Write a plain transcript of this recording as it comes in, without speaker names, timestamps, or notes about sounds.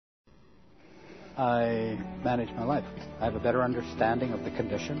I manage my life. I have a better understanding of the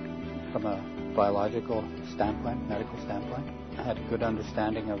condition from a biological standpoint, medical standpoint. I had a good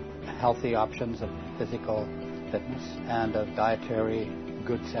understanding of healthy options of physical fitness and of dietary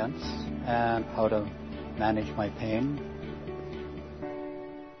good sense and how to manage my pain.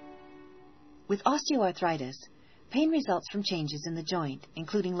 With osteoarthritis, pain results from changes in the joint,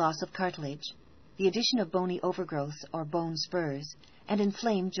 including loss of cartilage, the addition of bony overgrowth or bone spurs, and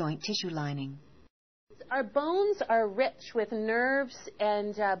inflamed joint tissue lining. Our bones are rich with nerves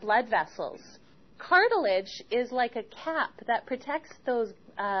and blood vessels. Cartilage is like a cap that protects those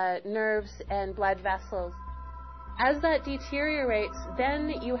nerves and blood vessels. As that deteriorates,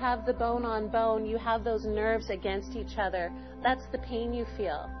 then you have the bone on bone, you have those nerves against each other. That's the pain you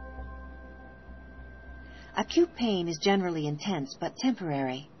feel. Acute pain is generally intense but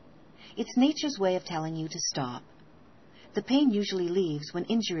temporary. It's nature's way of telling you to stop. The pain usually leaves when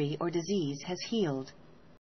injury or disease has healed.